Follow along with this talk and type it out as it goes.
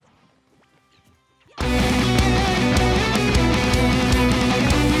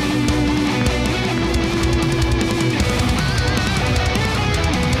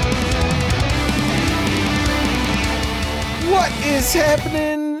What's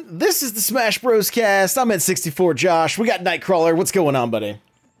happening? This is the Smash Bros. Cast. I'm at 64 Josh. We got Nightcrawler. What's going on, buddy?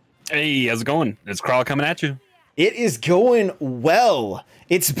 Hey, how's it going? It's Crawler coming at you. It is going well.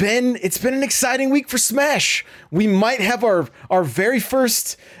 It's been an exciting week for Smash. We might have our very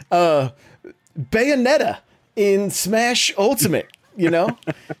first Bayonetta in Smash Ultimate, you know?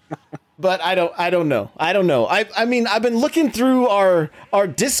 But I don't know. I mean, I've been looking through our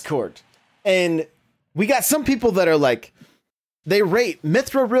Discord, and we got some people that are like, they rate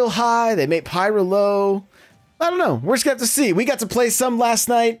Mythra real high, they make Pyra low. I don't know. We're just gonna have to see. We got to play some last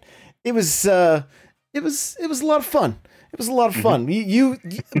night. It was a lot of fun. It was a lot of fun.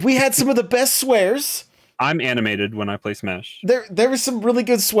 We had some of the best swears. I'm animated when I play Smash. There were some really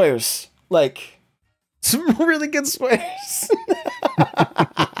good swears. Like some really good swears.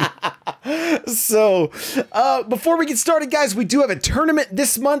 So, before we get started, guys, we do have a tournament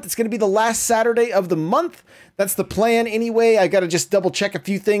this month. It's going to be the last Saturday of the month. That's the plan anyway. I got to just double check a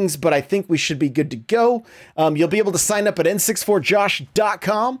few things, but I think we should be good to go. You'll be able to sign up at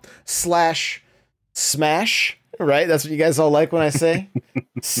n64josh.com/smash. Right? That's what you guys all like when I say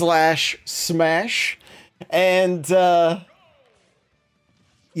 /smash. And,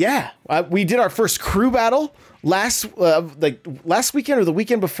 yeah, we did our first crew battle last weekend or the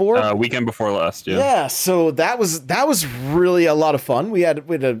weekend before. Weekend before last, yeah. Yeah, so that was really a lot of fun. We had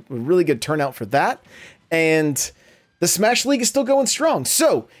a really good turnout for that, and the Smash League is still going strong.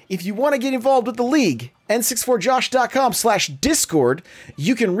 So if you want to get involved with the league, n64josh.com/discord,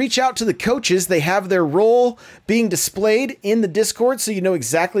 you can reach out to the coaches. They have their role being displayed in the Discord, so you know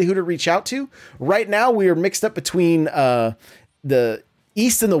exactly who to reach out to. Right now, we are mixed up between the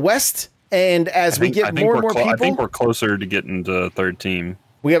East and the West. And as we get more and more people, I think we're closer to getting to third team.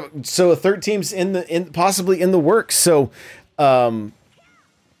 We have a third team's possibly in the works. So,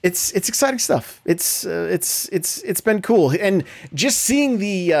 it's exciting stuff. It's been cool, and just seeing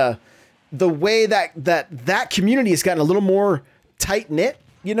the way that community has gotten a little more tight knit,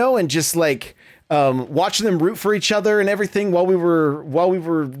 you know, and just like watching them root for each other and everything while we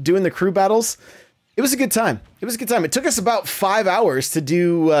were doing the crew battles. It was a good time. It took us about 5 hours to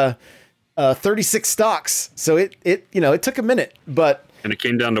do 36 stocks. So it took a minute, but. And it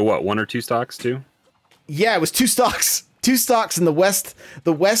came down to what, 1 or 2 stocks too? Yeah, it was 2 stocks, and the West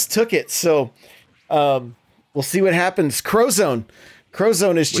took it. So, we'll see what happens. Crozone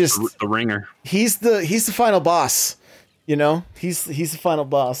is just the ringer. He's the final boss, you know, he's the final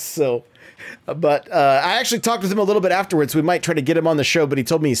boss. So, but, I actually talked with him a little bit afterwards. We might try to get him on the show, but he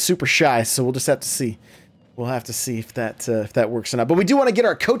told me he's super shy. So we'll just have to see. We'll have to see if that works or not. But we do want to get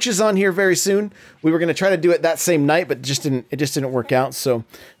our coaches on here very soon. We were going to try to do it that same night, but it just didn't work out. So,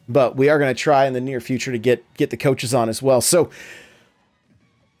 but we are going to try in the near future to get the coaches on as well. So,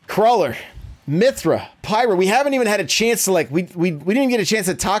 Crawler, Mythra, Pyra, we haven't even had a chance to we didn't even get a chance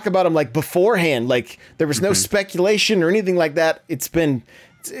to talk about them like beforehand. Like there was no speculation or anything like that. This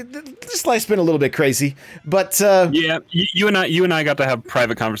life's been a little bit crazy, but yeah, you and I got to have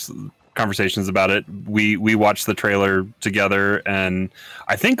private conversations about it. We watched the trailer together, and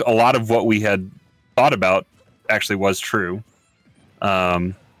I think a lot of what we had thought about actually was true.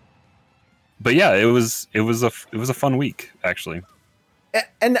 But yeah, it was a fun week actually.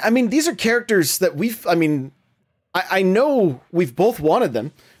 And I mean, these are characters that I know we've both wanted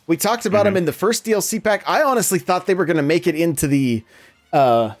them. We talked about them in the first DLC pack. I honestly thought they were going to make it into the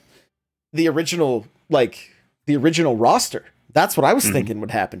original roster. That's what I was thinking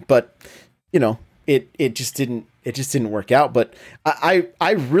would happen, but you know, it just didn't work out. But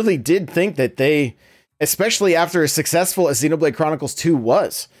I really did think that they, especially after as successful as Xenoblade Chronicles 2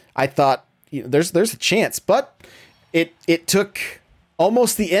 was, I thought, you know, there's a chance, but it took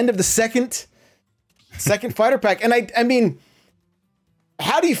almost the end of the second fighter pack. And I mean,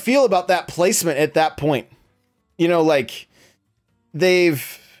 how do you feel about that placement at that point? You know, like the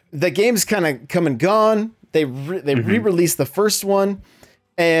game's kind of come and gone. They re-released the first one,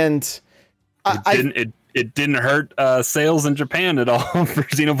 and it didn't hurt sales in Japan at all for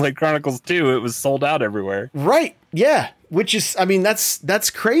Xenoblade Chronicles 2. It was sold out everywhere. Right? Yeah. Which is, I mean, that's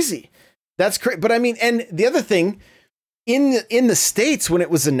crazy. That's crazy. But I mean, and the other thing, in the States when it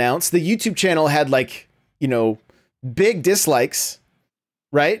was announced, the YouTube channel had big dislikes,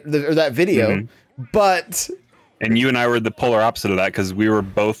 right? Or that video, but. And you and I were the polar opposite of that because we were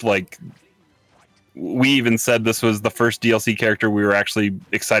both like. We even said this was the first DLC character we were actually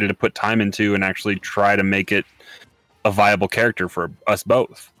excited to put time into and actually try to make it a viable character for us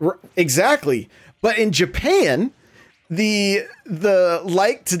both. Exactly. But in Japan, the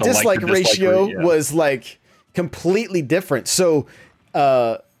like to dislike ratio was like completely different. So,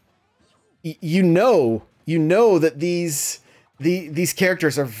 you know that these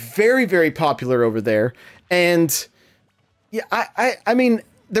characters are very, very popular over there. And yeah, I mean,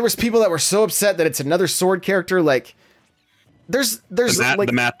 there was people that were so upset that it's another sword character. Like there's like,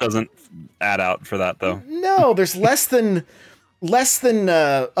 the math doesn't add out for that though. No, there's less than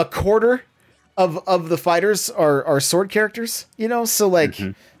a quarter of the fighters are sword characters, you know? So like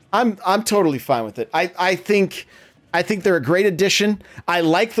I'm totally fine with it. I think they're a great addition. I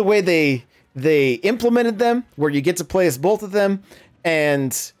like the way they implemented them, where you get to play as both of them,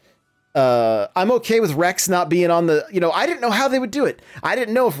 and I'm okay with Rex not being on the, you know, I didn't know how they would do it. I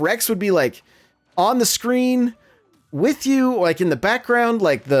didn't know if Rex would be like on the screen with you, like in the background,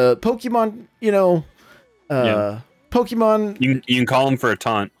 like the Pokemon, you know, Pokemon. You can call him for a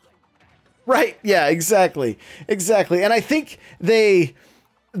taunt. Right. Yeah, exactly. And I think didn't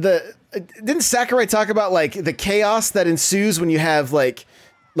Sakurai talk about like the chaos that ensues when you have like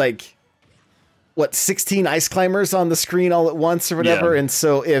what, 16 ice climbers on the screen all at once or whatever. Yeah. And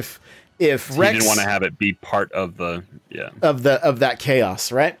so if Rex, he didn't want to have it be part of the of that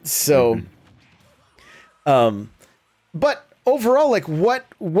chaos, right? So but overall, like what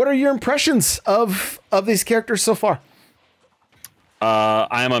are your impressions of these characters so far?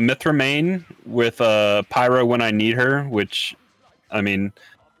 I am a Mythra main with Pyra when I need her, which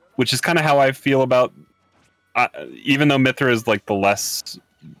is kind of how I feel about. Even though Mythra is like the less,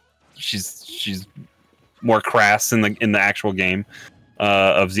 she's more crass in the actual game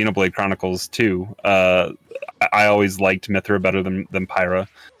of Xenoblade Chronicles 2. I always liked Mythra better than Pyra.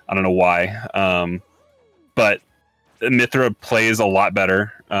 I don't know why, but Mythra plays a lot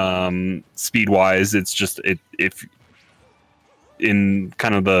better speed wise. It's just if in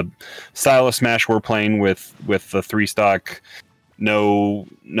kind of the style of Smash we're playing with the 3-stock, no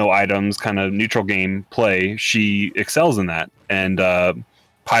items, kind of neutral game play, she excels in that. And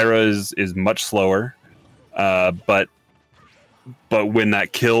Pyra is much slower, but when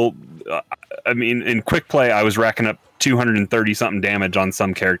that kill, in quick play I was racking up 230 something damage on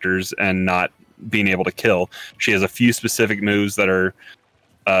some characters and not being able to kill. She has a few specific moves that are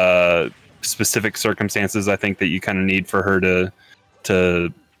specific circumstances, I think, that you kind of need for her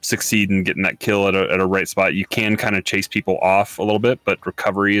to succeed in getting that kill at a right spot. You can kind of chase people off a little bit, but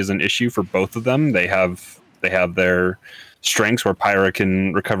recovery is an issue for both of them. They have their strengths where Pyra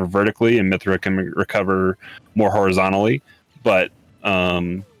can recover vertically and Mythra can recover more horizontally, but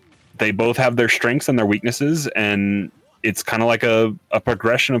they both have their strengths and their weaknesses, and it's kind of like a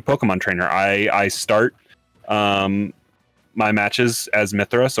progression of Pokemon Trainer. I start my matches as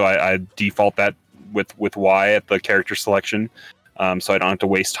Mythra, so I default that with Y at the character selection, so I don't have to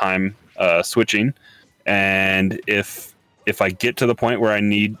waste time switching. And if I get to the point where I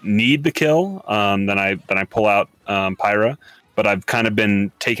need the kill, then I pull out Pyra. But I've kind of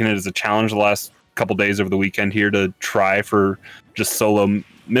been taking it as a challenge the last couple days over the weekend here to try for just solo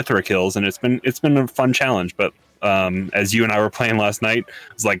Mythra kills, and it's been a fun challenge. But as you and I were playing last night,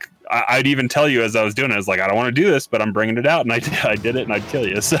 it's like I'd even tell you as I was doing it, I was like, I don't want to do this, but I'm bringing it out, and I did it, and I'd kill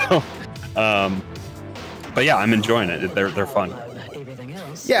you. So, but yeah, I'm enjoying it. They're fun.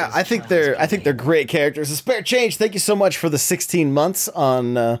 Yeah, I think they're great characters. A Spare Change, thank you so much for the 16 months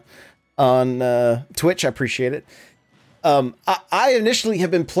on Twitch. I appreciate it. I initially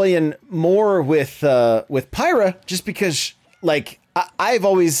have been playing more with Pyra just because, like, I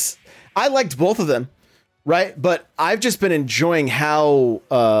liked both of them, right? But I've just been enjoying how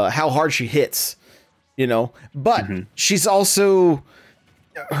hard she hits, you know. But she's also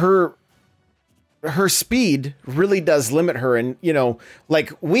her speed really does limit her, and you know,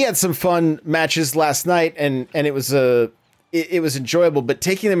 like we had some fun matches last night, and it was enjoyable. But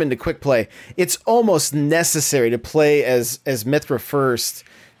taking them into quick play, it's almost necessary to play as Mythra first,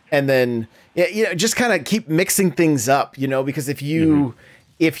 and then just kind of keep mixing things up, you know, because if you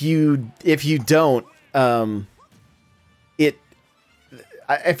don't, I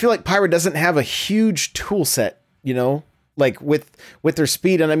feel like Pyra doesn't have a huge tool set, you know, like with her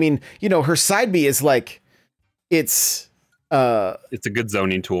speed. And I mean, you know, her side B is like, it's a good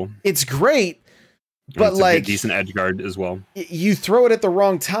zoning tool. It's great, but it's like a decent edge guard as well. You throw it at the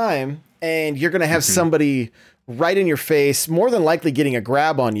wrong time and you're going to have somebody right in your face, more than likely getting a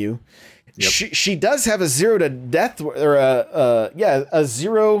grab on you. Yep. She does have a 0 to death, or a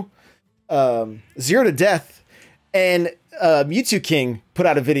 0 to death, and Mewtwo King put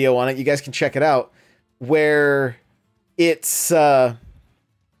out a video on it. You guys can check it out, where it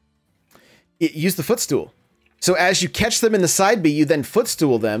used the footstool. So as you catch them in the side B, you then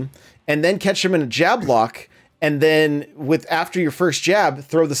footstool them, and then catch them in a jab lock, and then after your first jab,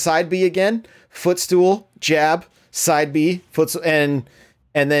 throw the side B again, footstool, jab, side B, footstool,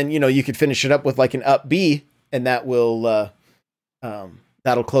 and then, you know, you could finish it up with like an up B, and that will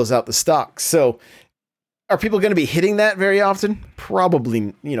that'll close out the stock. So are people going to be hitting that very often?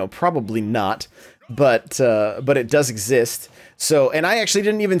 Probably, probably not, but it does exist. So, and I actually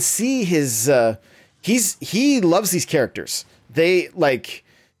didn't even see his, he loves these characters. They like,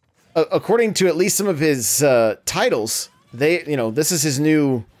 according to at least some of his, titles, this is his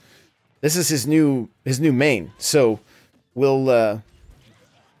new main. So we'll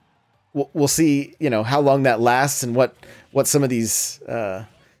see, how long that lasts and what some of these,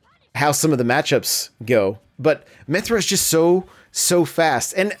 how some of the matchups go. But Mythra is just so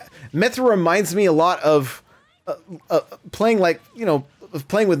fast. And Mythra reminds me a lot of playing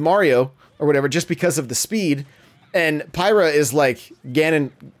playing with Mario or whatever, just because of the speed. And Pyra is like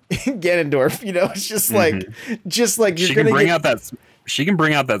Ganondorf, it's just like you're going to bring out that. She can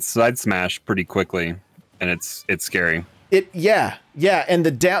bring out that side smash pretty quickly, and it's scary. Yeah. And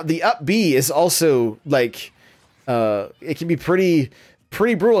the up B is also like, it can be pretty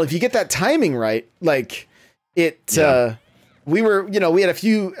brutal if you get that timing right. Like we had a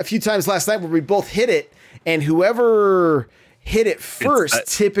few times last night where we both hit it, and whoever hit it first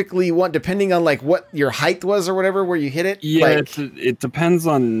typically won, depending on like what your height was or whatever where you hit it. Yeah, it depends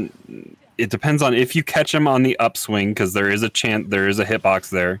on if you catch him on the upswing, because there is a hitbox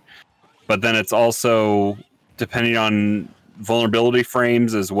there, but then it's also depending on vulnerability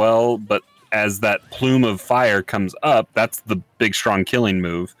frames as well. But as that plume of fire comes up, that's the big strong killing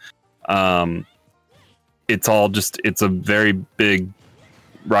move. It's a very big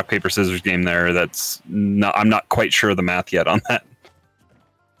rock paper scissors game there. I'm not quite sure of the math yet on that.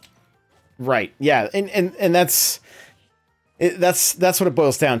 Right. Yeah. And that's what it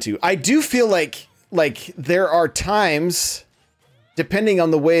boils down to. I do feel like there are times, depending on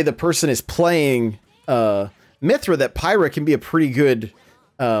the way the person is playing Mythra, that Pyra can be a pretty good,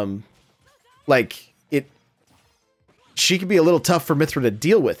 she can be a little tough for Mythra to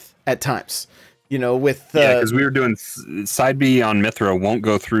deal with at times. Because we were doing side B on Mythra won't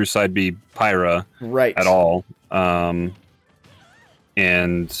go through side B Pyra right at all. And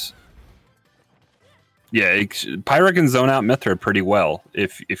yeah, Pyra can zone out Mythra pretty well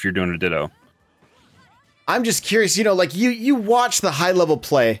if you're doing a Ditto. I'm just curious, you watch the high level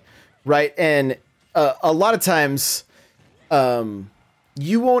play, right? And a lot of times,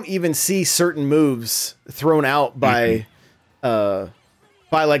 you won't even see certain moves thrown out by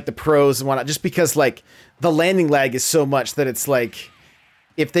like the pros and whatnot, just because like the landing lag is so much that it's like,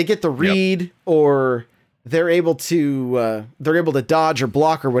 if they get the read or they're able to dodge or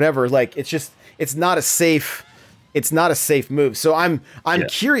block or whatever, like it's not a safe move. So I'm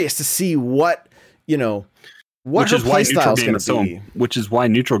curious to see what her play style is going to be. Which is why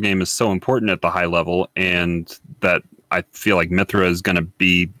neutral game is so important at the high level, and that I feel like Mythra is going to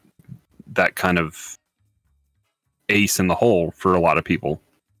be that kind of ace in the hole for a lot of people.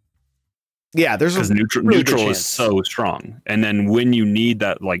 Yeah, because neutral is so strong, and then when you need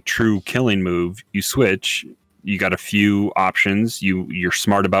that like true killing move, you switch. You got a few options. You're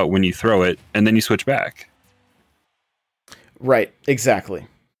smart about when you throw it, and then you switch back. Right, exactly.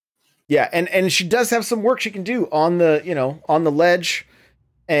 Yeah, and she does have some work she can do on the ledge,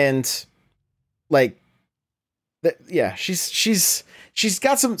 and like that. Yeah, she's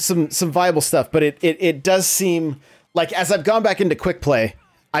got some viable stuff, but it does seem like, as I've gone back into quick play,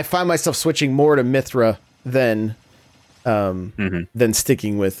 I find myself switching more to Mythra than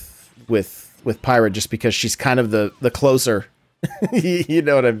sticking with Pyra, just because she's kind of the closer. You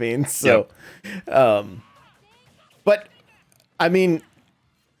know what I mean? So, but I mean,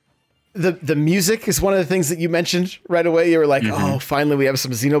 the music is one of the things that you mentioned right away. You were like, oh, finally we have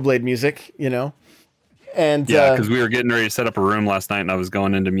some Xenoblade music, And because we were getting ready to set up a room last night, and I was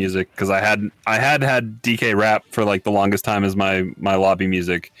going into music because I had DK Rap for like the longest time as my lobby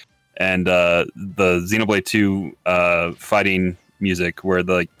music, and the Xenoblade 2 fighting music where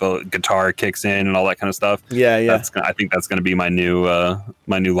the guitar kicks in and all that kind of stuff. Yeah. I think that's gonna be my new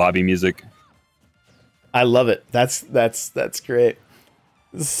lobby music. I love it. That's great.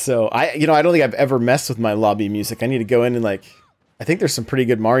 So I don't think I've ever messed with my lobby music. I need to go in and I think there's some pretty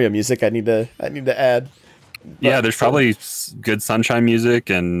good Mario music I need to add. Yeah, there's probably good Sunshine music,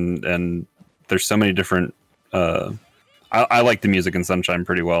 and there's so many different. I like the music in Sunshine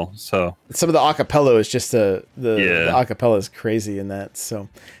pretty well. So some of the acapella is just the acapella is crazy in that. So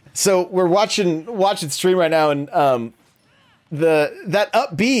we're watching stream right now, and that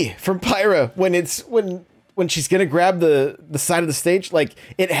up B from Pyra when she's gonna grab the side of the stage, like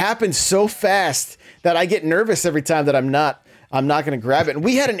it happens so fast that I get nervous every time that I'm not going to grab it. And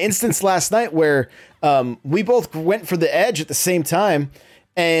we had an instance last night where we both went for the edge at the same time.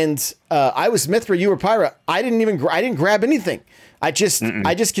 And I was Mythra, you were Pyra. I didn't grab anything. I just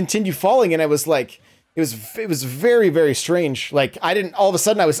continued falling, and I was like, it was very, very strange. Like I didn't, all of a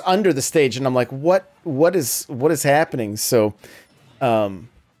sudden I was under the stage, and I'm like, what is happening? So,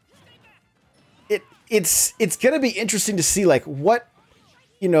 it's going to be interesting to see like what,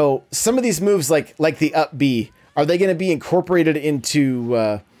 some of these moves like the up B, are they going to be incorporated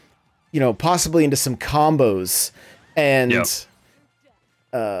into, possibly into some combos and,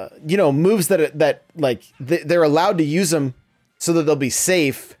 moves that like they're allowed to use them so that they'll be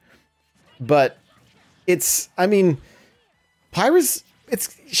safe. But Pyra's,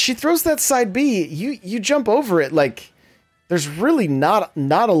 she throws that side B, you jump over it. Like there's really not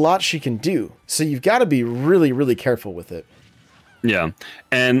a lot she can do. So you've got to be really, really careful with it. Yeah.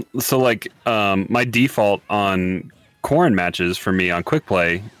 And so like, my default on Corrin matches for me on quick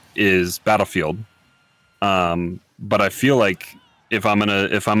play is Battlefield. But I feel like if I'm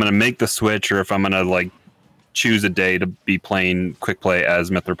gonna make the switch, or if I'm gonna like choose a day to be playing quick play as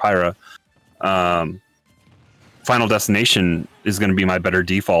Mythra Pyra, Final Destination is going to be my better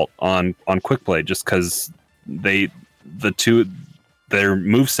default on quick play, just because their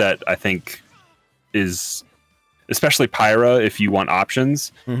moveset, I think, is, especially Pyra, if you want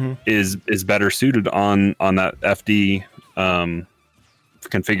options, is better suited on that FD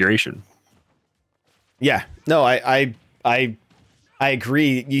configuration. Yeah, no, I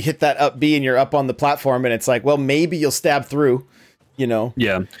agree. You hit that up B and you're up on the platform, and it's like, well, maybe you'll stab through.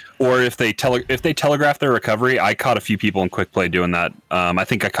 Yeah, or if they telegraph their recovery. I caught a few people in quick play doing that. I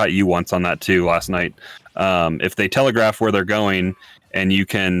think I caught you once on that too last night. If they telegraph where they're going and you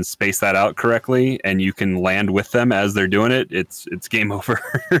can space that out correctly and you can land with them as they're doing it, it's game over.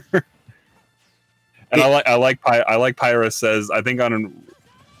 And I like Pyra says, I think on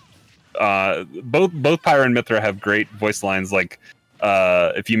both Pyra and Mythra have great voice lines like,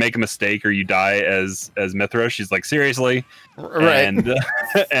 if you make a mistake or you die as Mythra, she's like, seriously? Right.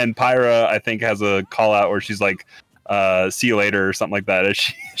 And Pyra, I think, has a call out where she's like, see you later, or something like that as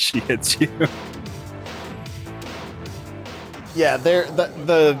she hits you. Yeah, they're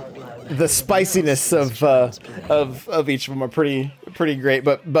the spiciness of each of them are pretty great,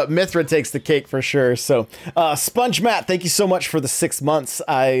 but Mythra takes the cake for sure. So Sponge Matt, thank you so much for the 6 months.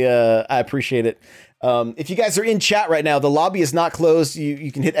 I appreciate it. If you guys are in chat right now, the lobby is not closed.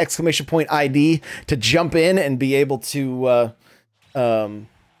 You can hit !ID to jump in and be able to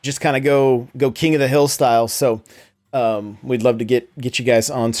just kind of go King of the Hill style. So we'd love to get you guys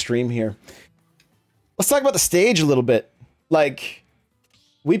on stream here. Let's talk about the stage a little bit. Like,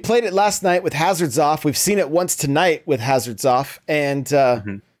 we played it last night with hazards off. We've seen it once tonight with hazards off. And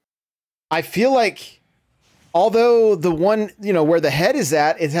I feel like, although the one, where the head is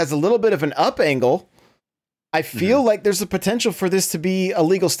at, it has a little bit of an up angle, I feel like there's a potential for this to be a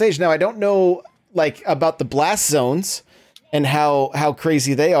legal stage. Now, I don't know like about the blast zones and how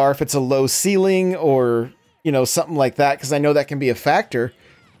crazy they are, if it's a low ceiling or, something like that, because I know that can be a factor.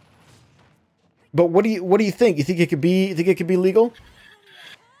 But what do you think? You think it could be legal?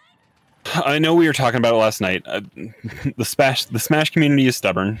 I know we were talking about it last night. The Smash community is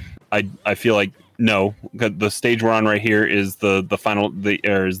stubborn. I feel like no. The stage we're on right here is the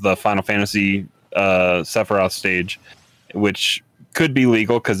Final Fantasy Sephiroth stage, which could be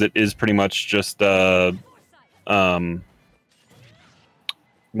legal because it is pretty much just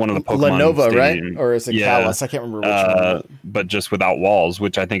one of the Pokemon Lenova, stadium. Right? Or is it Kalos? I can't remember which one. But just without walls,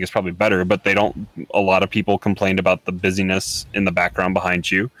 which I think is probably better. But a lot of people complained about the busyness in the background behind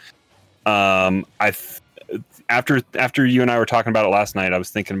you. After you and I were talking about it last night, I was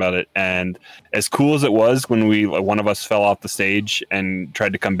thinking about it, and as cool as it was when one of us fell off the stage and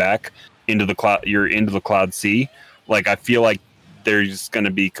tried to come back into the cloud, you're into the Cloud C. Like, I feel like there's going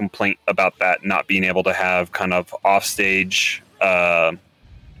to be complaint about that not being able to have kind of offstage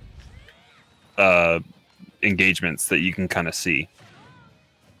engagements that you can kind of see.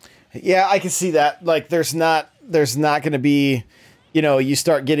 Yeah, I can see that. Like, there's not going to be, you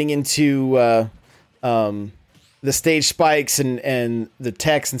start getting into the stage spikes and the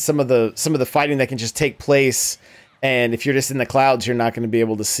text and some of the fighting that can just take place. And if you're just in the clouds, you're not going to be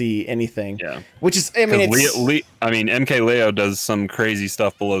able to see anything. Yeah, which is, MK Leo does some crazy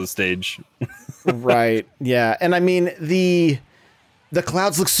stuff below the stage. Right. Yeah, and I mean the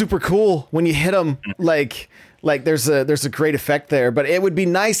clouds look super cool when you hit them. Like there's a great effect there. But it would be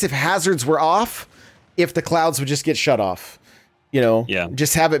nice if hazards were off, if the clouds would just get shut off. Yeah.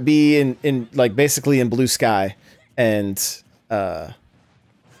 Just have it be in like basically in blue sky, and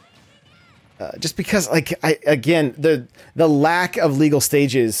just because the lack of legal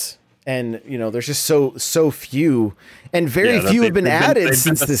stages, and there's just so few, and very few have been added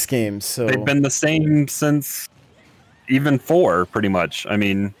since this game. So they've been the same since even 4, pretty much. I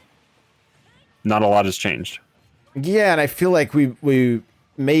mean, not a lot has changed. Yeah, and I feel like we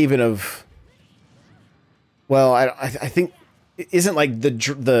may even have. Well, I think isn't like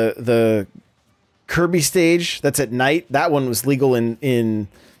the Kirby stage that's at night. That one was legal in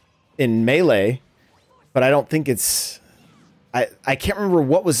Melee, but I don't think it's. I can't remember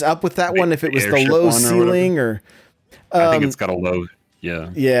what was up with that one. If it was the low ceiling or. I think it's got a low. Yeah.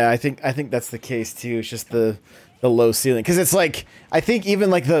 Yeah, I think that's the case too. It's just the low ceiling, because it's like, I think even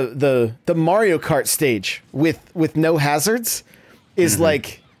like the Mario Kart stage with no hazards is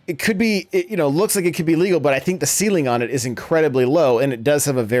like, it could be, looks like it could be legal, but I think the ceiling on it is incredibly low, and it does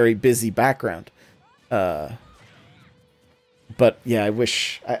have a very busy background. But yeah, I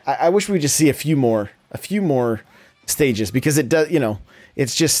wish we just see a few more stages, because it does,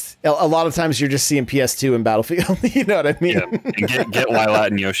 it's just a lot of times you're just seeing PS2 in Battlefield. You know what I mean? Yeah. And get Lylat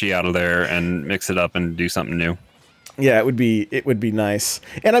and Yoshi out of there and mix it up and do something new. Yeah, it would be nice.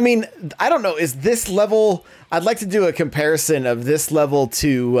 And I mean, I don't know, is this level, I'd like to do a comparison of this level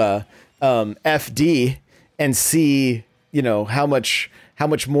to FD and see, how much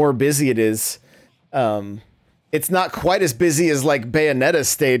more busy it is. It's not quite as busy as like Bayonetta's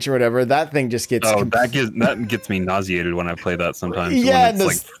stage or whatever. That thing just gets that gets me nauseated when I play that sometimes. Yeah, when it's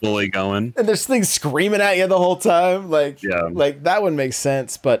like fully going, and there's things screaming at you the whole time. Like, yeah, like that one makes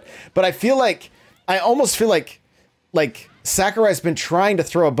sense. But I almost feel like Sakurai's been trying to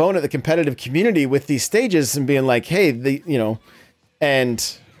throw a bone at the competitive community with these stages and being like, hey,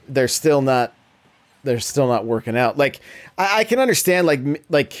 and they're still not working out. Like, I can understand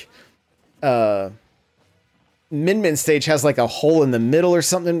Min Min stage has like a hole in the middle or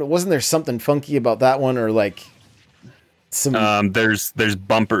something. Wasn't there something funky about that one, or like some? There's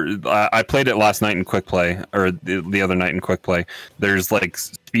bumper. I played it last night in quick play, or the other night in quick play. There's like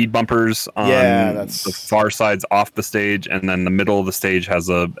speed bumpers on the far sides off the stage, and then the middle of the stage has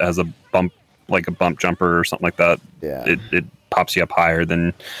a bump, like a bump jumper or something like that. Yeah, it pops you up higher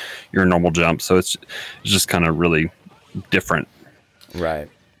than your normal jump, so it's just kind of really different. Right.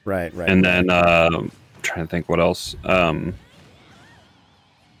 And then trying to think what else.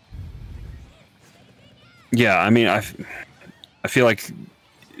 Yeah, I mean, I feel like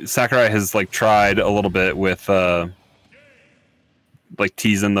Sakurai has like tried a little bit with like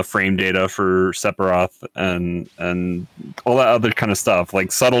teasing the frame data for Sephiroth and all that other kind of stuff,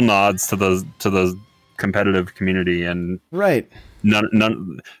 like subtle nods to the competitive community, and right.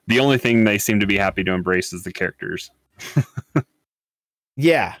 None. The only thing they seem to be happy to embrace is the characters.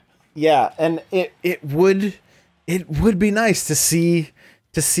 Yeah, and it would be nice to see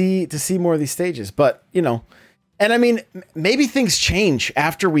more of these stages, but and I mean, maybe things change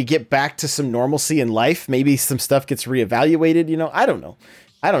after we get back to some normalcy in life. Maybe some stuff gets reevaluated. I don't know,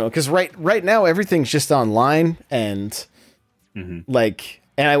 because right now everything's just online, and like,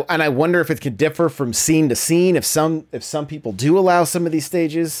 and I wonder if it could differ from scene to scene if some people do allow some of these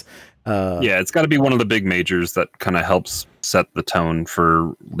stages. Yeah, it's got to be one of the big majors that kind of helps set the tone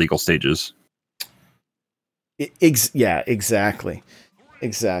for legal stages. Yeah, exactly.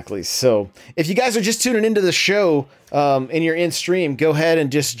 So if you guys are just tuning into the show and you're in stream, go ahead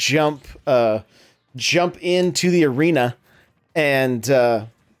and just jump into the arena, and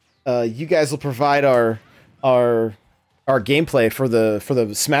you guys will provide our gameplay for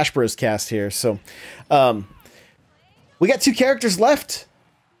the Smash Bros cast here. So we got 2 characters left.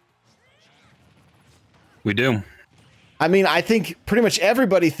 We do. I mean, I think pretty much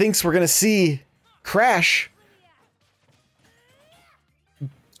everybody thinks we're going to see Crash.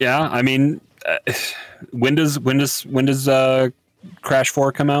 Yeah, I mean, when does Crash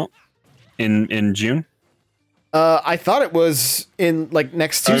 4 come out? In June? I thought it was in like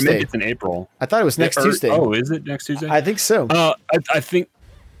next Tuesday. Maybe it's in April. I thought it was next Tuesday. Oh, is it next Tuesday? I think so. I think.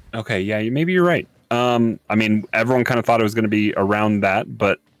 Okay, yeah, maybe you're right. I mean, everyone kind of thought it was going to be around that,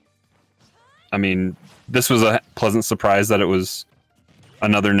 but I mean, this was a pleasant surprise that it was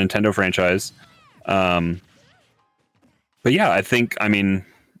another Nintendo franchise. But yeah, I think, I mean,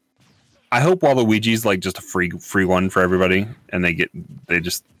 I hope Waluigi's like just a free one for everybody, and they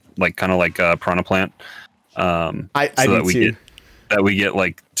just like kind of like Piranha Plant. That we get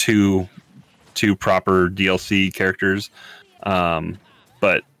like two proper DLC characters.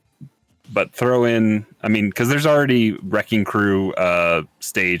 But throw in, I mean, because there's already Wrecking Crew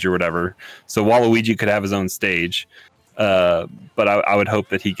stage or whatever, so Waluigi could have his own stage. But I would hope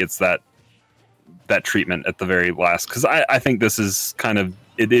that he gets that treatment at the very last, because I think this is kind of,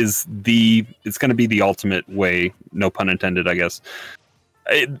 it's going to be the ultimate way, no pun intended, I guess.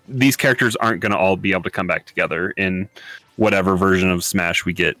 These characters aren't going to all be able to come back together in whatever version of Smash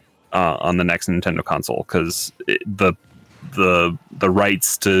we get on the next Nintendo console, because the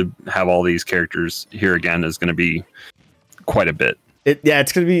rights to have all these characters here again is going to be quite a bit.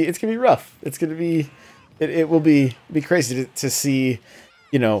 It's gonna be rough. It will be crazy to see,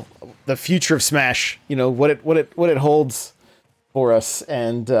 the future of Smash. What it holds for us,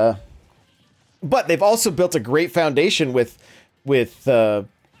 and but they've also built a great foundation with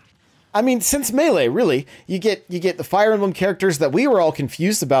since Melee, really, you get the Fire Emblem characters that we were all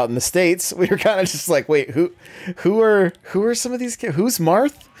confused about in the States. We were kind of just like, wait, who are some of these? Who's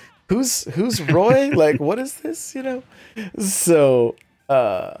Marth? Who's Roy? Like, what is this? So,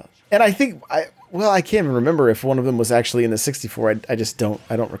 and I think I can't even remember if one of them was actually in the 64. I just don't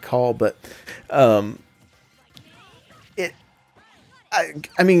recall, but,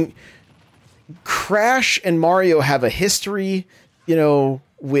 Crash and Mario have a history,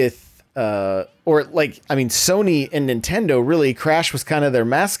 with, Sony and Nintendo, really, Crash was kind of their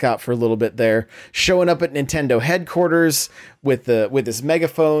mascot for a little bit there, showing up at Nintendo headquarters with his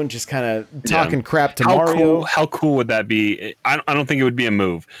megaphone, just kind of talking crap to Mario. How cool would that be? I don't think it would be a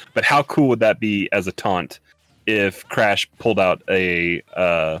move, but how cool would that be as a taunt if Crash pulled out a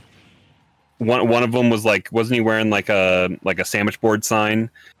one of them was like, wasn't he wearing like a sandwich board sign,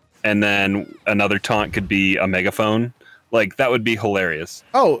 and then another taunt could be a megaphone? Like, that would be hilarious.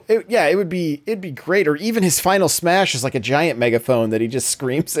 Oh, it'd be great. Or even his final smash is like a giant megaphone that he just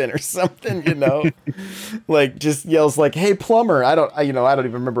screams in or something, like just yells like, "Hey, plumber!" I don't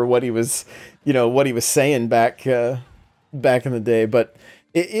even remember what he was saying back in the day. But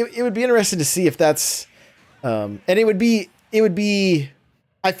it would be interesting to see if that's, and it would be.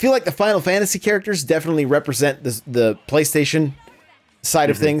 I feel like the Final Fantasy characters definitely represent the PlayStation side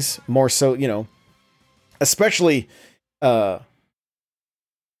of things more so, especially. The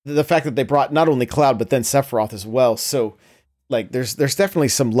fact that they brought not only Cloud but then Sephiroth as well, so like there's definitely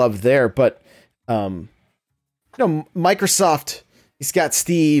some love there. But Microsoft, he's got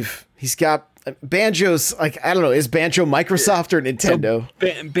Steve, he's got Banjo's, like, I don't know, is Banjo Microsoft or Nintendo?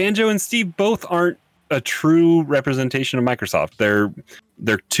 So Banjo and Steve both aren't a true representation of Microsoft. They're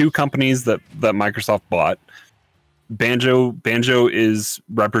two companies that Microsoft bought. Banjo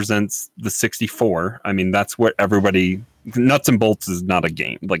represents the 64. I mean, that's what everybody. Nuts and Bolts is not a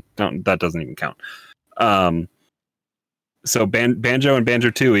game. Like, that doesn't even count. So Banjo and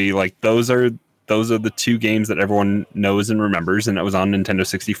Banjo-Tooie, like, those are the two games that everyone knows and remembers, and it was on Nintendo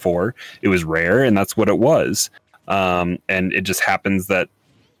 64. It was Rare, and that's what it was. And it just happens that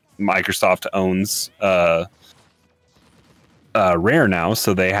Microsoft owns Rare now,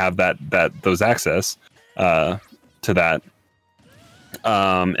 so they have those access to that.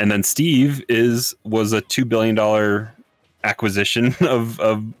 And then Steve was a $2 billion acquisition of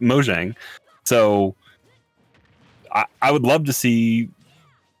Mojang. So I would love to see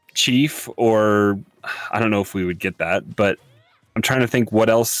Chief, or I don't know if we would get that, but I'm trying to think what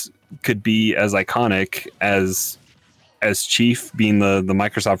else could be as iconic as Chief being the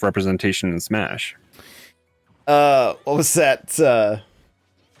Microsoft representation in Smash. What was that?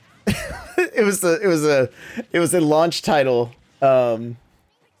 It was a launch title.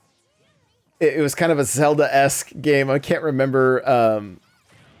 It was kind of a Zelda-esque game. I can't remember.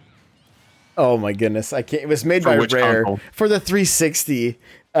 Oh my goodness, I can't. It was made by Rare console? For the 360,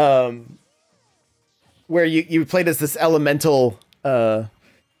 where you played as this elemental.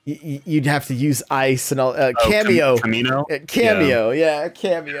 You'd have to use ice and all. Cameo. Camino? Cameo, yeah,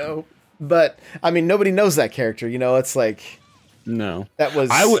 Cameo. But I mean, nobody knows that character. It's like. No, that was.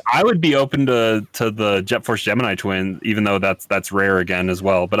 I would be open to the Jet Force Gemini twin, even though that's Rare again as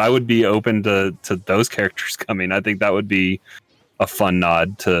well. But I would be open to those characters coming. I think that would be a fun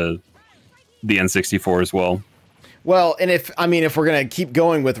nod to the N64 as well. Well, and if we're gonna keep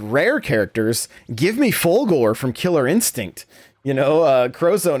going with Rare characters, give me Fulgore from Killer Instinct.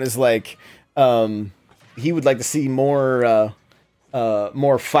 Crozone is like, he would like to see more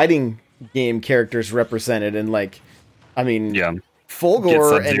fighting game characters represented, and like. I mean, yeah,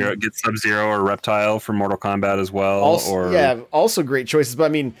 Fulgore get Sub-Zero or Reptile from Mortal Kombat as well. Also great choices. But I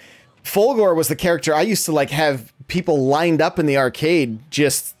mean, Fulgore was the character I used to like have people lined up in the arcade,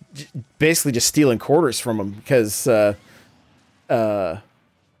 basically just stealing quarters from him because I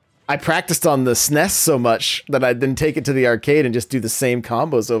practiced on the SNES so much that I didn't take it to the arcade and just do the same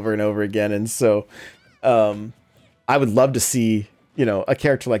combos over and over again. And so I would love to see. A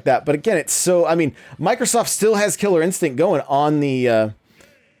character like that. But again, it's so, Microsoft still has Killer Instinct going on the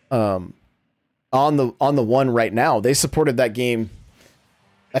one right now. They supported that game.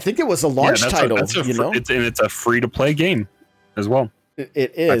 I think it was a launch title, it's a free to play game as well. It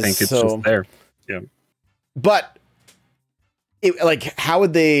is. I think it's just there. Yeah. But like how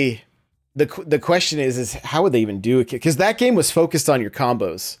would they? The question is how would they even do it? Because that game was focused on your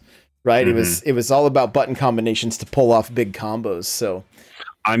combos, right? Mm-hmm. It was all about button combinations to pull off big combos. So,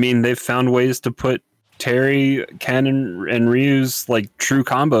 I mean, they've found ways to put Terry, Ken, and Ryu's like true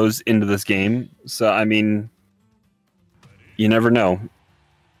combos into this game. So I mean, you never know.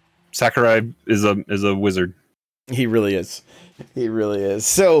 Sakurai is a wizard. he really is. He really is.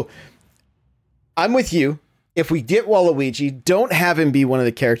 So I'm with you. If we get Waluigi, don't have him be one of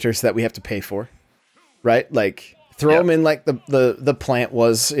the characters that we have to pay for, right? Like throw him in like the plant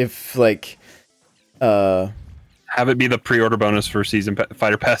was. If like, have it be the pre-order bonus for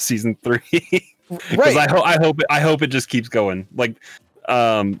Fighter Pass Season 3. right? I hope it just keeps going. Like,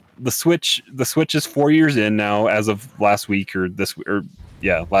 the Switch is 4 years in now as of last week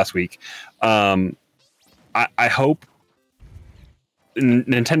last week. I hope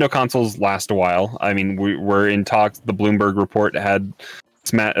Nintendo consoles last a while. I mean, we're in talks. The Bloomberg report had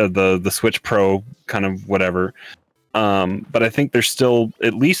the Switch Pro kind of whatever. But I think there's still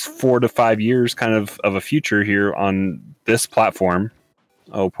at least 4 to 5 years kind of a future here on this platform.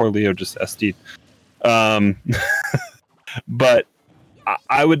 Oh, poor Leo just SD'd. But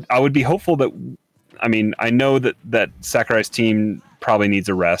I would be hopeful that, I mean, I know that Sakurai's team probably needs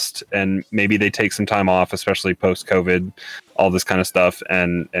a rest, and maybe they take some time off, especially post-COVID, all this kind of stuff,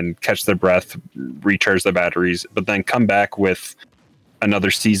 and catch their breath, recharge their batteries, but then come back with another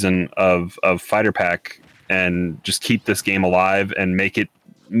season of Fighter Pack and just keep this game alive and make it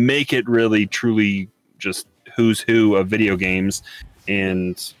really truly just who's who of video games,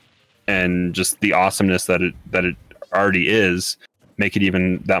 and just the awesomeness that it already is, make it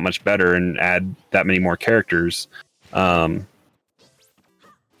even that much better and add that many more characters.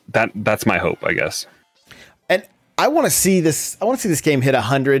 That's my hope, I guess. And I want to see this game hit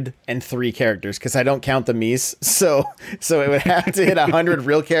 103 characters, because I don't count the Miis. So it would have to hit 100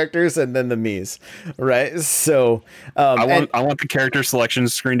 real characters and then the Miis, right? So I want the character selection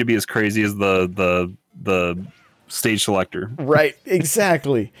screen to be as crazy as the stage selector. Right,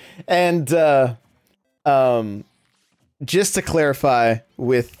 exactly. And just to clarify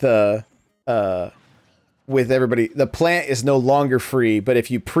with everybody, the plant is no longer free, but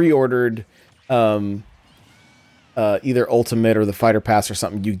if you pre-ordered either Ultimate or the Fighter Pass or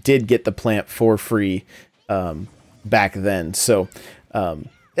something, you did get the plant for free back then. So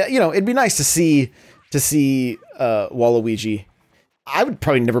it'd be nice to see Waluigi. I would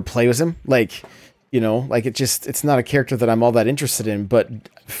probably never play with him, like it's not a character that I'm all that interested in, but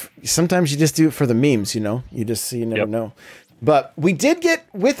sometimes you just do it for the memes, you never know. But we did get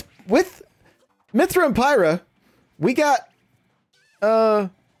with Mythra and Pyra, we got what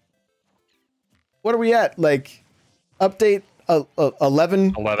are we at? Like update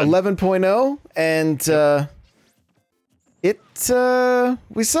 11.0, and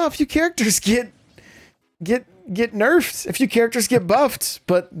we saw a few characters get nerfed, a few characters get buffed,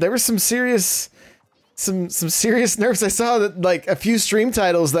 but there were some serious nerfs. I saw that, like, a few stream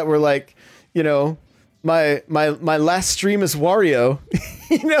titles that were like, my last stream is Wario,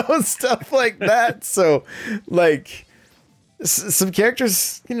 stuff like that. So, like, some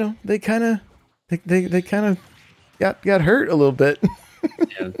characters, they kind of got hurt a little bit.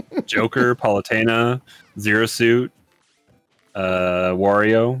 Yeah. Joker, Palutena, Zero Suit,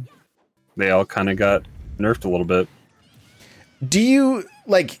 Wario, they all kind of got nerfed a little bit. Do you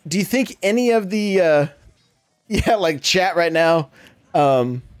think any of the chat right now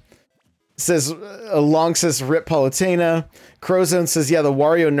says Long says rip Palutena, Crowzone says the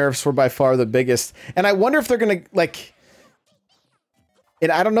Wario nerfs were by far the biggest, and I wonder if they're gonna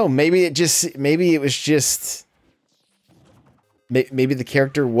and I don't know, maybe it was just maybe the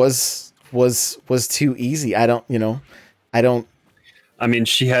character was too easy. I mean,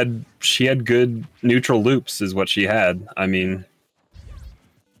 she had good neutral loops is what she had. I mean,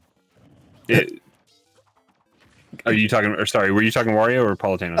 were you talking Wario or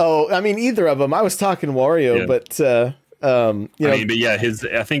Palutena? Oh, I mean, either of them. I was talking Wario, yeah. But I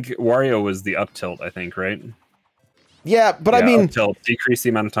think Wario was the up tilt, I think, right? Yeah, but I mean, up tilt, decrease the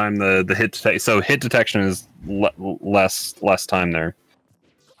amount of time the hit so hit detection is less time there,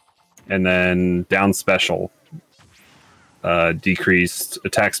 and then down special decreased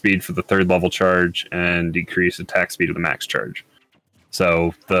attack speed for the 3rd level charge and decreased attack speed of the max charge.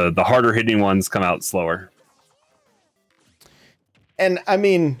 So the harder hitting ones come out slower. And I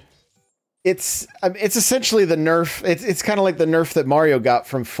mean, it's essentially the nerf. It's kind of like the nerf that Mario got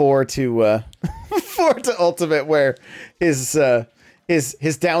from 4 to 4 to Ultimate, where his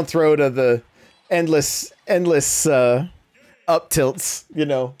down throw to the endless up tilts,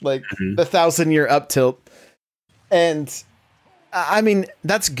 the 1,000-year up tilt. And I mean,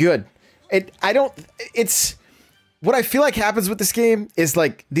 that's good. It's what I feel like happens with this game is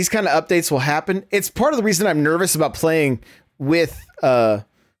like these kind of updates will happen. It's part of the reason I'm nervous about playing with Pyra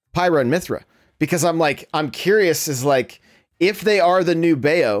and Mithra, because I'm curious is like, if they are the new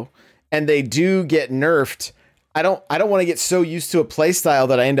Bayo and they do get nerfed, I don't want to get so used to a play style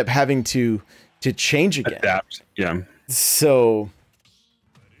that I end up having to change again. Adapt. Yeah. So,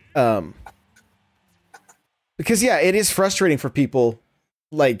 because yeah, it is frustrating for people,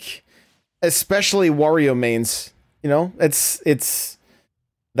 like, especially Wario mains, you know, that's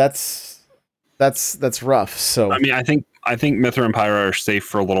rough. So, I mean, I think Mithra and Pyra are safe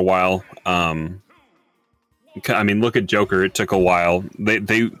for a little while. I mean, look at Joker. It took a while.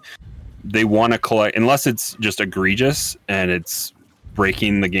 They want to collect, unless it's just egregious and it's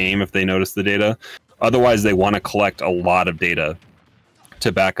breaking the game if they notice the data. Otherwise, they want to collect a lot of data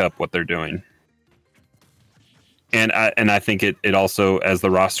to back up what they're doing. And I think it also, as the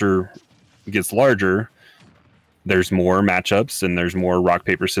roster gets larger, there's more matchups and there's more rock,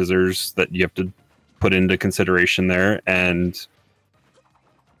 paper, scissors that you have to put into consideration there. And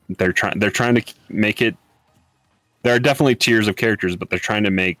they're trying to make it. There are definitely tiers of characters, but they're trying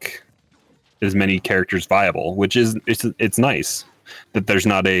to make as many characters viable, which is it's nice that there's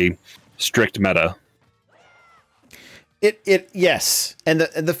not a strict meta. Yes, and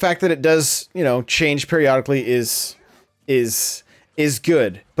the fact that it does, you know, change periodically is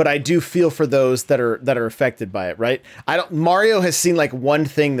good, but I do feel for those that are affected by it, right? Mario has seen like one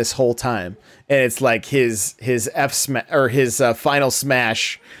thing this whole time, and it's like his final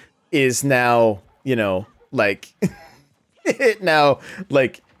smash is now, you know, like it now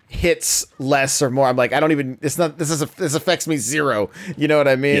like hits less or more. I'm like, I don't even, this affects me zero. You know what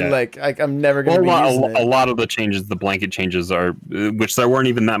I mean? Yeah. Like I'm never going to be using it. A lot of the changes, the blanket changes are, which there weren't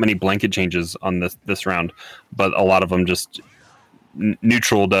even that many blanket changes on this round, but a lot of them just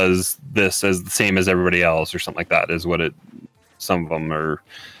neutral does this as the same as everybody else or something like that is what it, some of them are,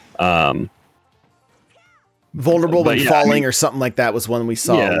 vulnerable when falling or something like that was one we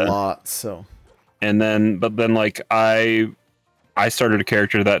saw a lot. So, but then like I started a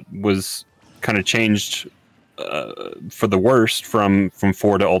character that was kind of changed for the worst from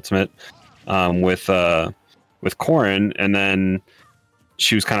 4 to Ultimate with Corrin, and then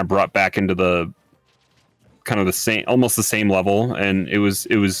she was kind of brought back into the kind of the same, almost the same level, and it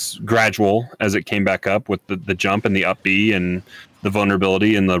was gradual as it came back up with the jump and the up B and the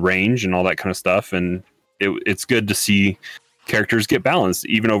vulnerability and the range and all that kind of stuff, and it's good to see characters get balanced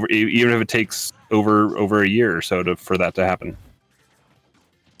even if it takes over a year or so for that to happen.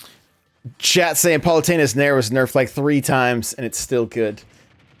 Chat saying Palutena's Nair was nerfed like 3 times and it's still good,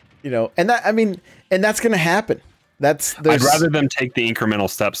 you know, and that's gonna happen. I'd rather them take the incremental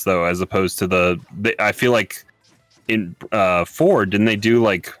steps though, as opposed to I feel like in 4, didn't they do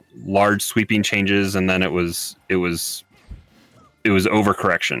like large sweeping changes and then it was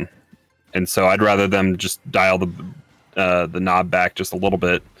overcorrection, and so I'd rather them just dial the knob back just a little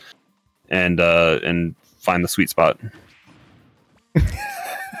bit and find the sweet spot.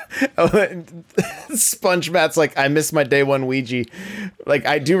 Sponge Matt's like, I miss my day one Luigi. Like,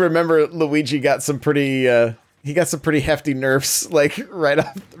 I do remember Luigi got some pretty hefty nerfs, like right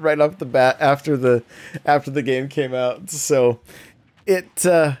off the bat after the game came out. So it's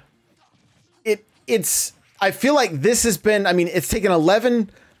I feel like this has been, I mean, it's taken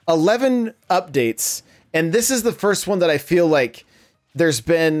 11 updates, and this is the first one that I feel like there's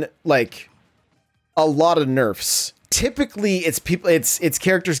been like a lot of nerfs. Typically it's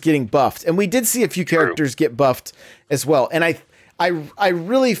characters getting buffed, and we did see a few characters get buffed as well. And I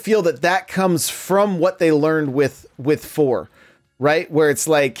really feel that comes from what they learned with 4, right? Where it's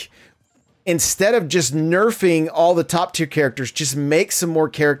like, instead of just nerfing all the top tier characters, just make some more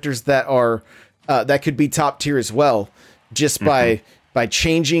characters that are that could be top tier as well, just by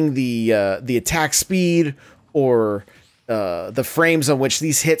changing the attack speed or the frames on which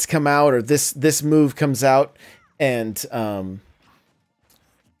these hits come out or this move comes out. And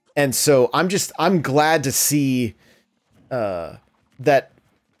so I'm glad to see that,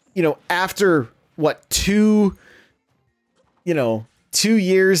 you know, after 2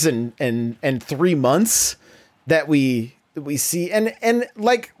 years and 3 months that we see, and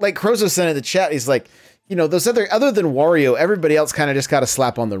like Crozo said in the chat, he's like, you know, those other than Wario, everybody else kind of just got a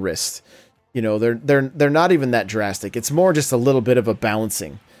slap on the wrist. You know, they're not even that drastic. It's more just a little bit of a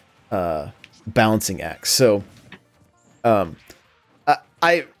balancing act. So I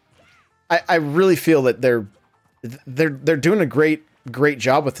really feel that they're doing a great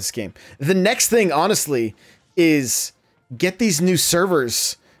job with this game. The next thing, honestly, is get these new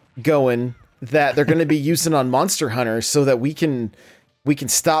servers going that they're going to be using on Monster Hunter so that we can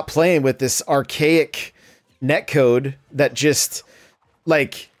stop playing with this archaic netcode that just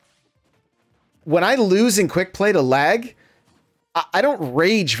like when I lose in quick play to lag, I don't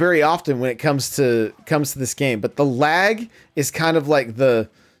rage very often when it comes to this game, but the lag is kind of like the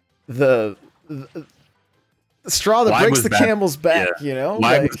straw that breaks the camel's back, you know?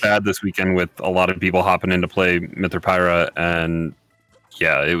 Lag was bad this weekend with a lot of people hopping in to play Mythra, and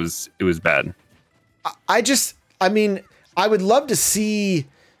yeah, it was bad. I mean, I would love to see,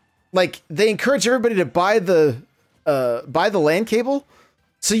 like, they encourage everybody to buy the LAN cable,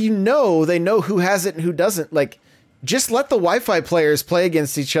 so they know who has it and who doesn't. Like, just let the Wi-Fi players play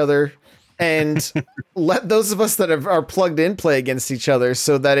against each other, and let those of us that are plugged in play against each other,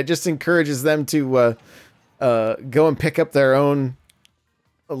 so that it just encourages them to go and pick up their own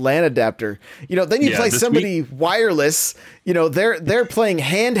LAN adapter. You know, then you play somebody wireless. You know, they're playing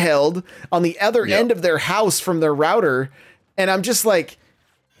handheld on the other end of their house from their router, and I'm just like,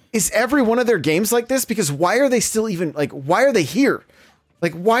 is every one of their games like this? Because why are they still even like? Why are they here?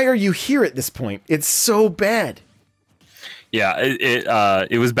 Like, why are you here at this point? It's so bad. Yeah,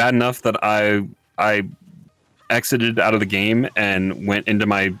 it was bad enough that I exited out of the game and went into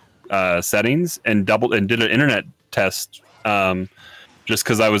my settings and did an internet test, just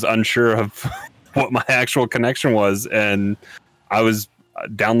because I was unsure of what my actual connection was, and I was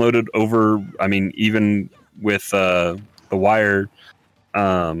downloaded over. I mean, even with the wire,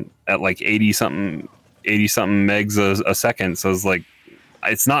 at like 80 something megs a second. So I was like,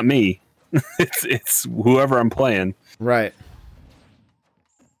 it's not me, it's whoever I'm playing. Right.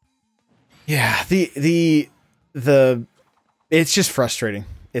 Yeah, the it's just frustrating.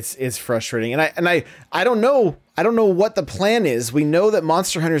 It's frustrating. And I don't know what the plan is. We know that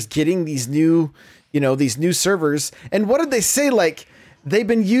Monster Hunter's getting these new servers. And what did they say? Like, they've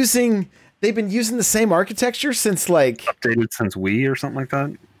been using the same architecture since like updated since Wii or something like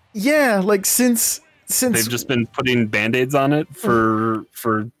that. Yeah, like since they've just been putting band-aids on it for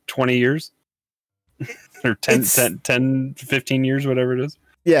 20 years. Or 10, 15 years, whatever it is.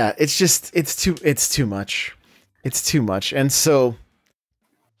 Yeah, it's too much. It's too much. And so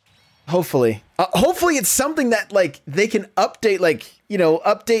hopefully it's something that like they can update, like,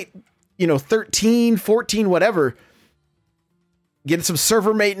 update, 13, 14, whatever, get some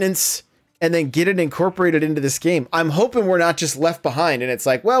server maintenance and then get it incorporated into this game. I'm hoping we're not just left behind and it's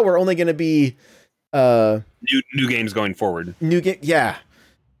like, well, we're only going to be new games going forward. New game. Yeah.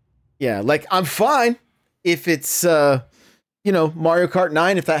 Yeah. Like, I'm fine if it's, Mario Kart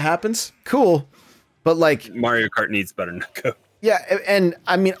 9, if that happens, cool. But like Mario Kart needs better netcode. Yeah. And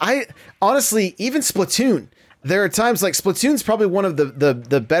I mean, I honestly, even Splatoon, there are times like Splatoon's probably one of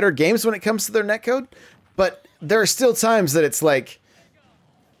the better games when it comes to their netcode, but there are still times that it's like,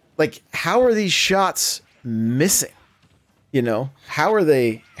 how are these shots missing? How are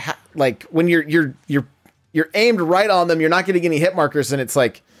they like when you're aimed right on them, you're not getting any hit markers, and it's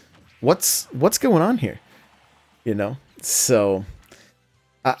like, what's going on here? So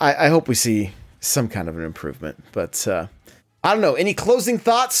I hope we see some kind of an improvement, but I don't know. Any closing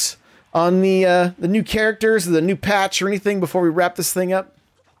thoughts on the new characters, or the new patch, or anything before we wrap this thing up?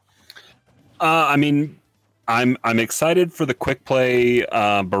 I mean, I'm excited for the quick play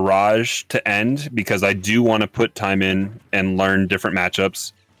barrage to end, because I do want to put time in and learn different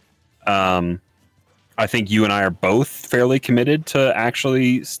matchups. I think you and I are both fairly committed to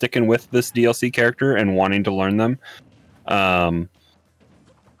actually sticking with this DLC character and wanting to learn them.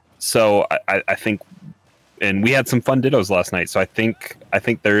 So I think, and we had some fun dittos last night, so I think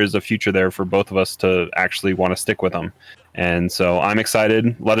there is a future there for both of us to actually want to stick with them. And so I'm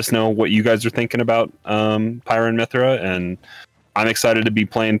excited. Let us know what you guys are thinking about Pyra and Mythra, and I'm excited to be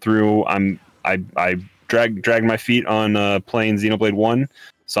playing through. I dragged my feet on playing Xenoblade 1,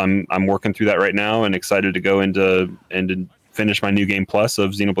 so I'm working through that right now, and excited to go into finish my new game plus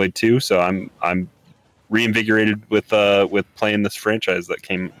of Xenoblade 2. So I'm reinvigorated with playing this franchise that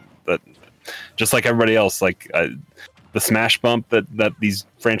just like everybody else, like the smash bump that these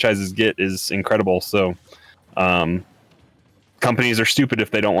franchises get is incredible. So companies are stupid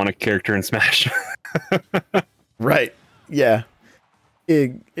if they don't want a character in Smash. Right. Yeah.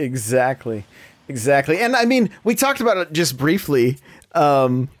 Exactly. And I mean, we talked about it just briefly,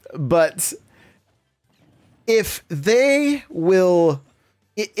 but if they are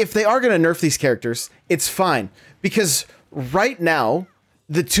going to nerf these characters, it's fine, because right now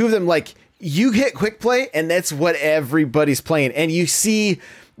the two of them, like, you hit quick play and that's what everybody's playing. And you see,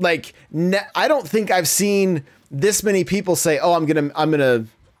 like, I don't think I've seen this many people say, "Oh, I'm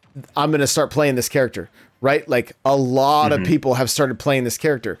gonna start playing this character." Right? Like, a lot of people have started playing this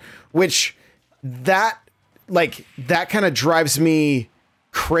character, which that kind of drives me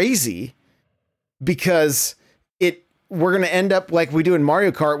crazy, because we're going to end up like we do in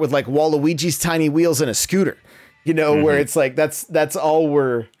Mario Kart with like Waluigi's tiny wheels and a scooter, where it's like, that's all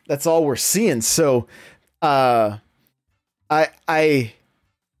we're seeing. So, I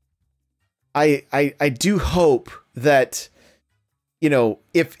do hope that,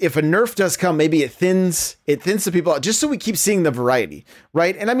 if a nerf does come, maybe it thins the people out, just so we keep seeing the variety,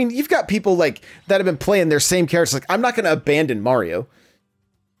 right? And I mean, you've got people like that have been playing their same characters. Like, I'm not going to abandon Mario,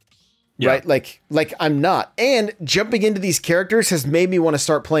 right? Like I'm not. And jumping into these characters has made me want to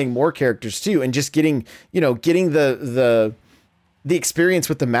start playing more characters too, and just getting the experience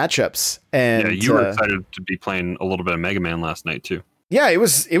with the matchups. And yeah, you were excited to be playing a little bit of Mega Man last night too. Yeah, it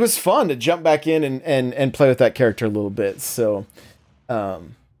was fun to jump back in and play with that character a little bit. So. So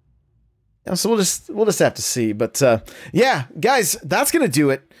we'll just have to see, but yeah, guys, that's gonna do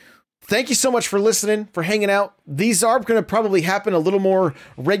it. Thank you so much for listening, for hanging out. These are gonna probably happen a little more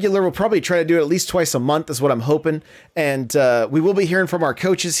regular. We'll probably try to do it at least twice a month, is what I'm hoping. And we will be hearing from our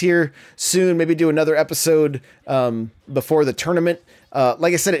coaches here soon. Maybe do another episode before the tournament.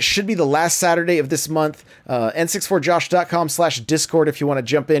 Like I said, it should be the last Saturday of this month. N64josh.com/Discord if you want to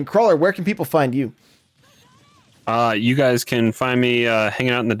jump in. Crawler, where can people find you? You guys can find me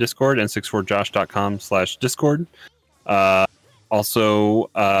hanging out in the Discord, n64josh.com/Discord. Also,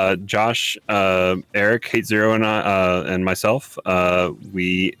 Josh, Eric, Hate Zero, and myself,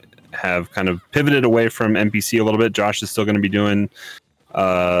 we have kind of pivoted away from NPC a little bit. Josh is still going to be doing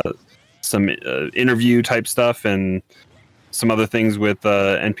some interview type stuff and some other things with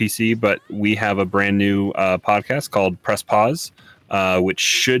NPC, but we have a brand new podcast called Press Pause. Which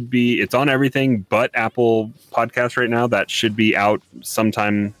should be, it's on everything but Apple Podcasts right now. That should be out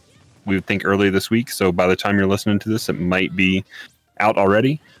sometime, we would think, early this week. So by the time you're listening to this, it might be out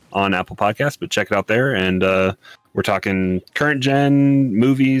already on Apple Podcasts, but check it out there. And we're talking current gen,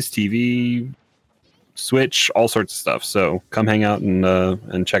 movies, TV, Switch, all sorts of stuff. So come hang out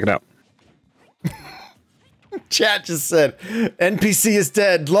and check it out. Chat just said, NPC is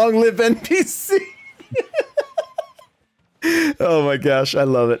dead. Long live NPC. Oh my gosh, I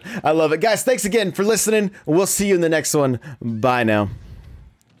love it. Guys, thanks again for listening. We'll see you in the next one. Bye now.